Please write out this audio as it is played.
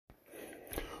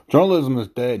Journalism is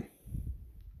dead.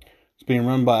 It's being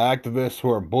run by activists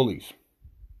who are bullies,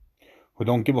 who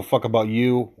don't give a fuck about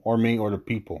you or me or the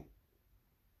people.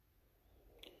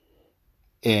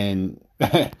 And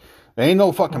there ain't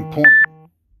no fucking point.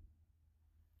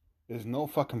 There's no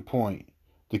fucking point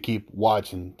to keep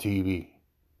watching TV.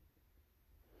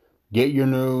 Get your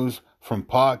news from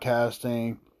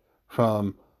podcasting,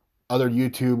 from other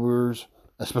YouTubers,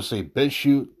 especially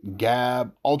BitChute,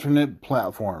 Gab, alternate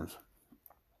platforms.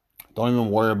 Don't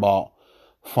even worry about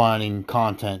finding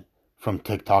content from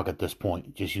TikTok at this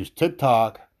point. Just use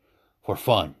TikTok for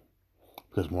fun.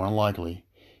 Because more than likely,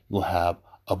 you'll have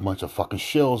a bunch of fucking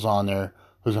shills on there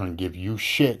who's going to give you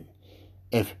shit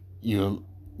if you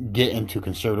get into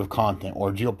conservative content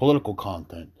or geopolitical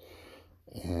content.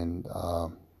 And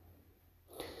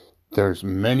there's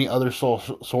many other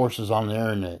sources on the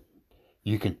internet.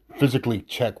 You can physically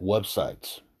check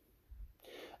websites.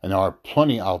 And there are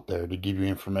plenty out there to give you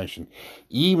information.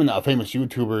 Even a famous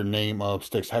YouTuber named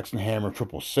Sticks Hexenhammer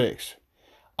 666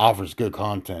 offers good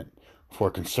content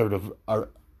for conservative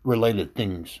related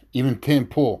things. Even Tim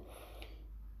Pool,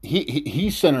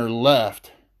 he's center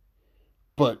left,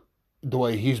 but the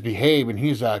way he's behaving,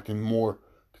 he's acting more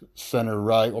center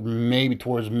right, or maybe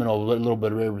towards the middle, a little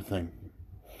bit of everything,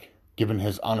 giving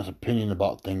his honest opinion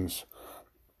about things.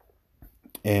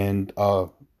 And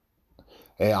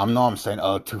hey, I know I'm saying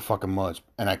too fucking much,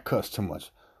 and I cuss too much.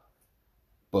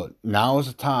 But now is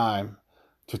the time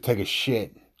to take a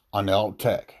shit on the alt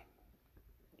tech.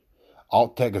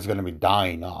 Alt tech is going to be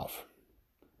dying off.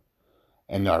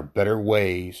 And there are better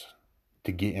ways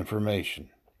to get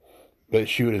information.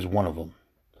 BitChute is one of them.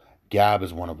 Gab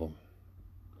is one of them.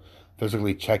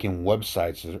 Physically checking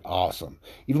websites is awesome.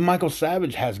 Even Michael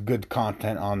Savage has good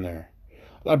content on there.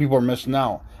 A lot of people are missing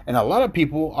out. And a lot of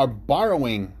people are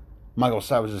borrowing Michael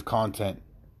Savage's content.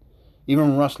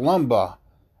 Even Rush Limbaugh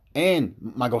and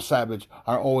Michael Savage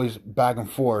are always back and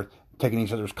forth taking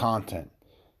each other's content.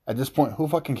 At this point, who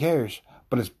fucking cares?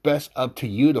 But it's best up to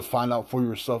you to find out for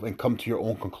yourself and come to your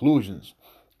own conclusions.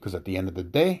 Because at the end of the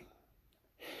day,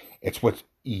 it's what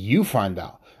you find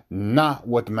out, not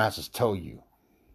what the masses tell you.